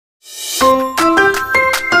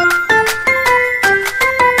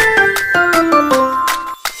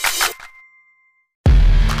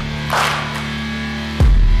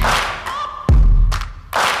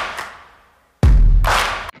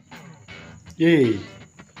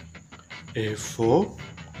A for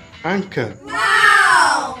anchor.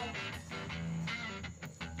 Wow!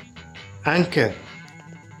 Anchor.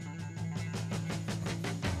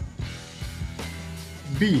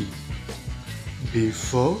 B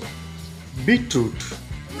for beetroot.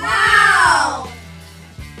 Wow!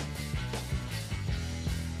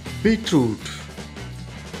 Beetroot.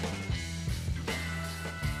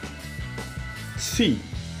 C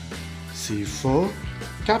for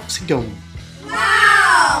capsicum.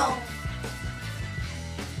 Wow!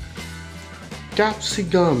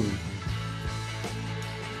 Capsicum.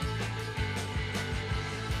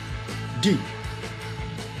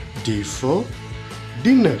 D for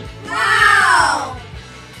dinner. Wow!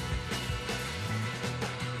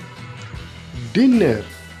 Dinner.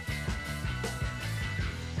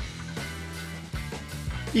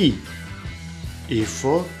 E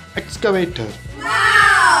for excavator.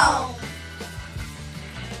 Wow!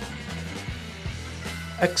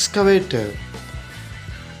 Excavator.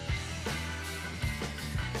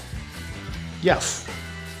 F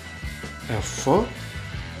for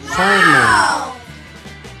fireman. Wow!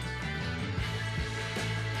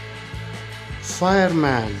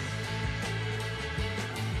 Fireman.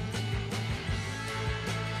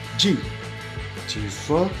 G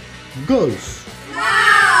for golf.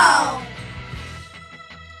 Wow!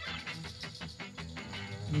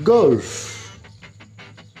 Golf.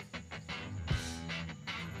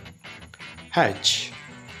 H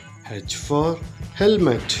for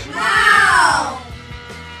helmet. Wow!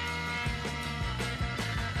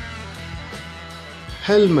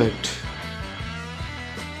 Helmet.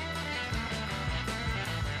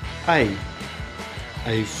 I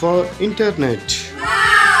for internet.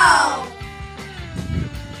 Wow!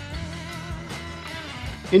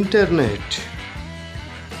 Internet.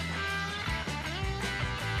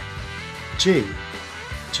 J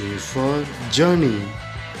for journey.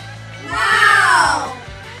 Wow!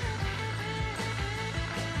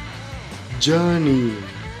 Journey.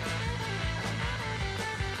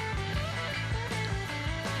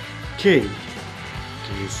 K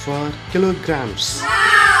for kilograms.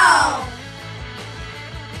 Wow!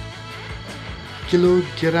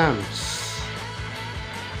 Kilograms.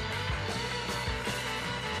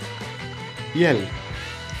 L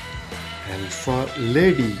for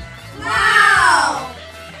lady. Wow!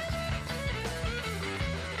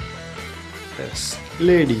 Yes,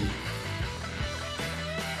 lady.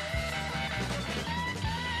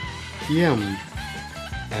 M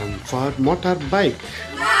for motorbike.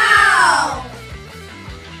 Wow!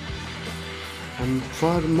 M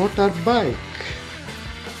for motorbike.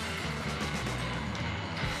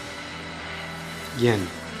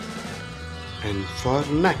 N for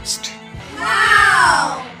next.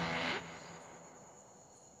 Wow!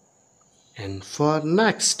 N for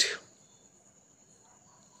next.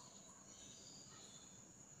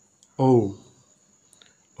 O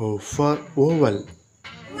for oval.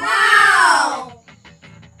 Wow!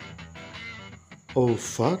 O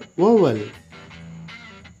for oval.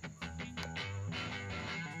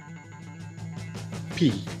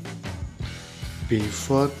 P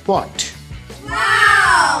for pot.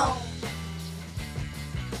 Wow!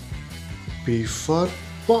 P for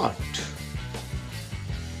pot.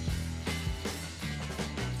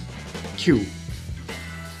 Q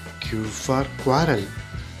for quarrel.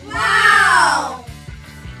 Wow!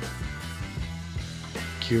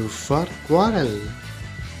 Q for quarrel.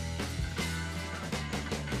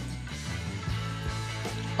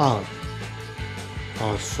 R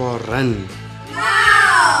for run.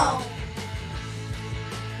 Wow!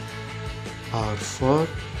 R for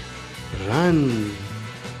run.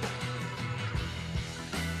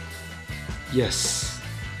 S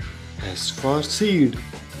for seed.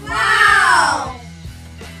 Wow!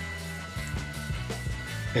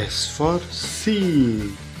 S for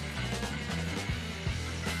seed.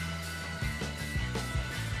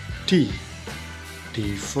 T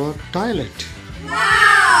for toilet.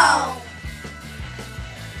 Wow!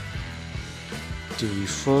 T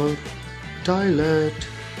for toilet.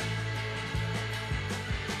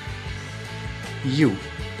 U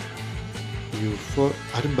for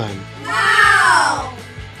urban. Wow!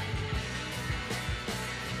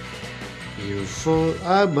 U for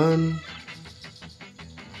urban.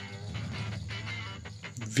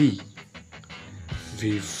 V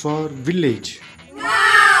for village.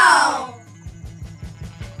 Wow!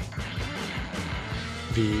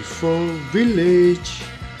 V for village.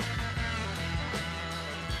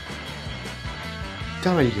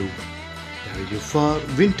 W. W for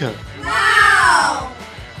winter. Wow!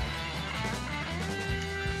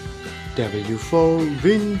 W for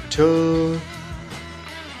winter.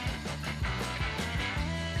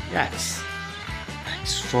 X.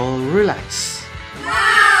 X for relax.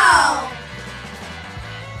 Wow!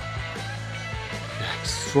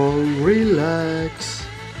 X for relax.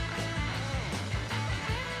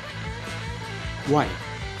 Y.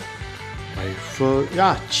 Y for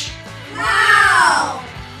yacht. Wow!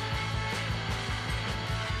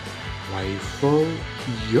 Y for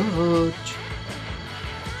yacht.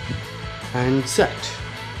 And Z.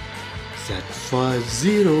 Z for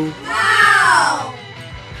zero. Wow!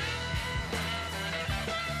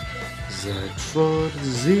 Z for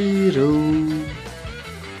zero.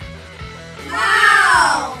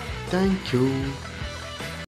 Wow! Thank you.